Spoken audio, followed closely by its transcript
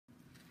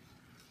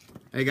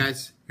Hey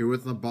guys, here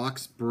with the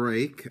box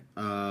break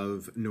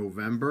of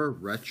November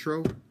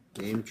Retro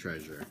Game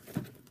Treasure.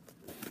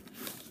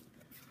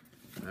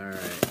 Alright.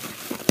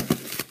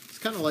 It's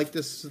kind of like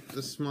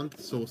this month,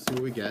 so we'll see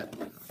what we get.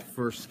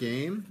 First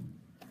game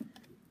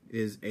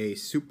is a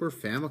Super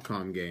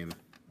Famicom game.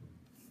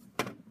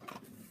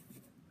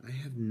 I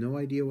have no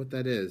idea what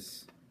that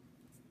is.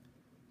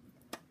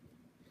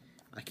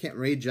 I can't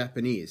read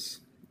Japanese.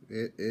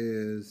 It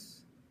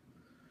is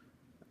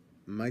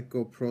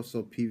Maiko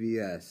Proso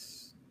PVS.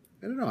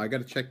 I don't know, I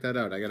gotta check that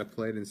out. I gotta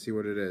play it and see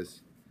what it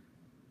is.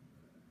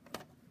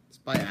 It's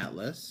by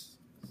Atlas,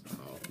 so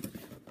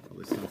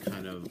probably some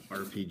kind of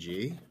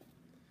RPG.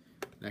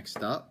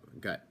 Next up, we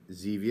got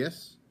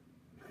Xevious.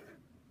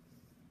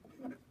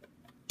 Then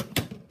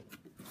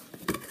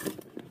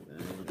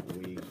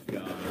we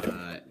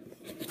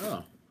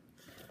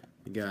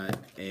got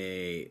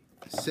a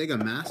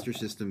Sega Master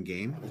System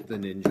game, The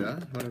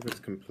Ninja. I wonder if it's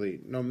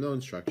complete. No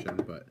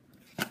instruction, but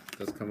it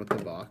does come with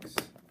the box.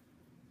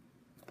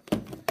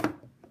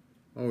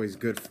 Always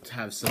good to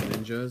have some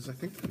ninjas. I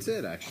think that's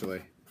it,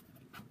 actually.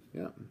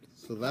 Yeah,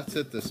 so that's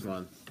it this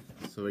month.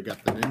 So we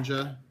got the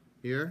Ninja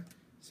here,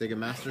 Sega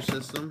Master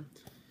System,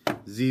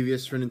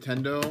 Xevious for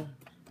Nintendo,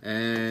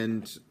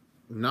 and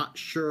not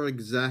sure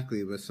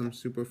exactly, but some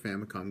Super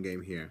Famicom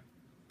game here.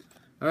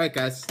 Alright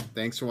guys,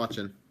 thanks for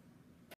watching.